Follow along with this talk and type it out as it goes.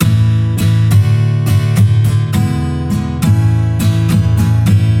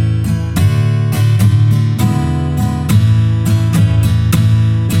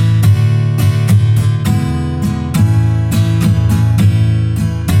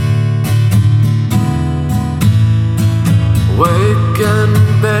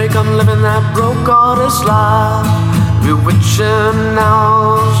broke all this life. Bewitching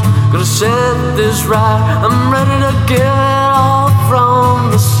now's gonna set this right. I'm ready to get off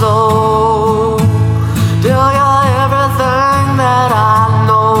from the soul. Tell you everything that I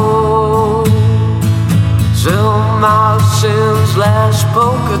know. Sell my sins, last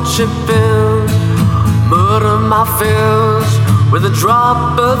poker chipping. Murder my fears with a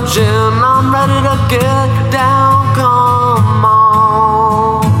drop of gin. I'm ready to get down, come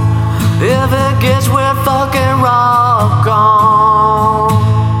on. If it gets weird, fucking rock on.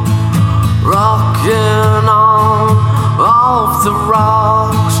 Rocking on off the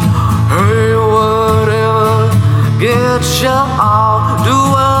rocks. Hey, whatever gets you off. Do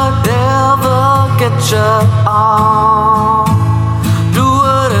whatever gets you off. Do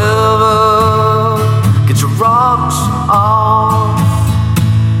whatever gets your rocks off.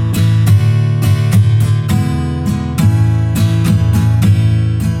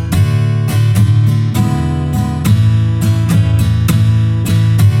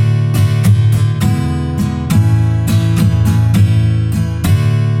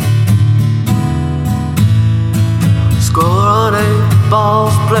 Scoring 8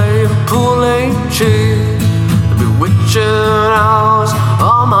 balls, playing pool ain't cheap. The bewitching hours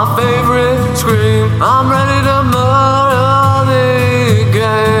are my favorite scream. I'm ready to murder the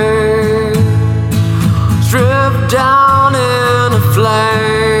game. Strip down in a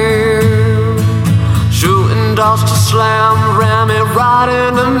flame. Shooting dogs to slam, ram it right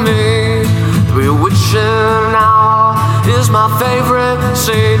into me. The bewitching hour is my favorite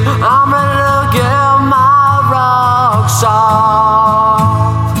scene. I'm ready to get my rocks off.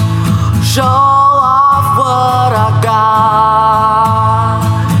 Show off what I got.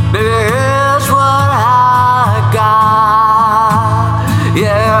 Baby, here's what I got.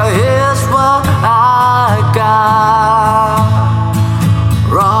 Yeah, here's what I got.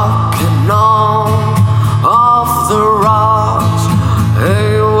 Rocking on off the rocks.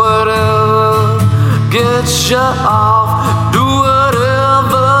 Hey, whatever gets you off. Do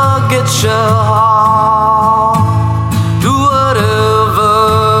whatever gets you off. Do whatever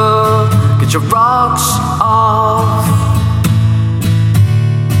gets your rocks off.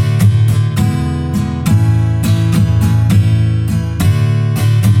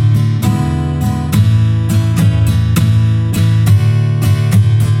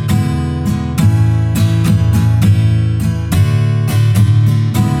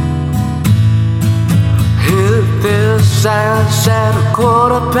 Hit this ass at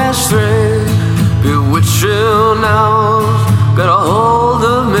 3:15. Bewitching now's got a hold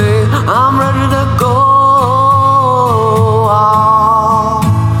of me. I'm ready to go off.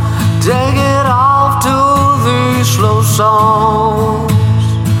 Take it off to these slow songs.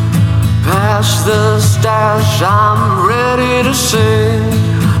 Past the stash, I'm ready to sing.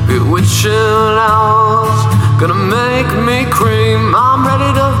 Bewitching now's gonna make me cream. I'm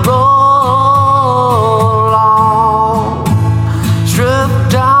ready to roll on. Strip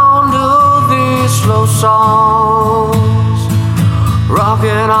down to these slow songs.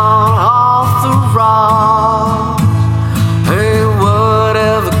 Rocking on off the rocks. Hey,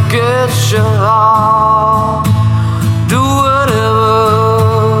 whatever gets you off. Do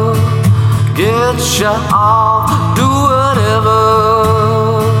whatever gets you off.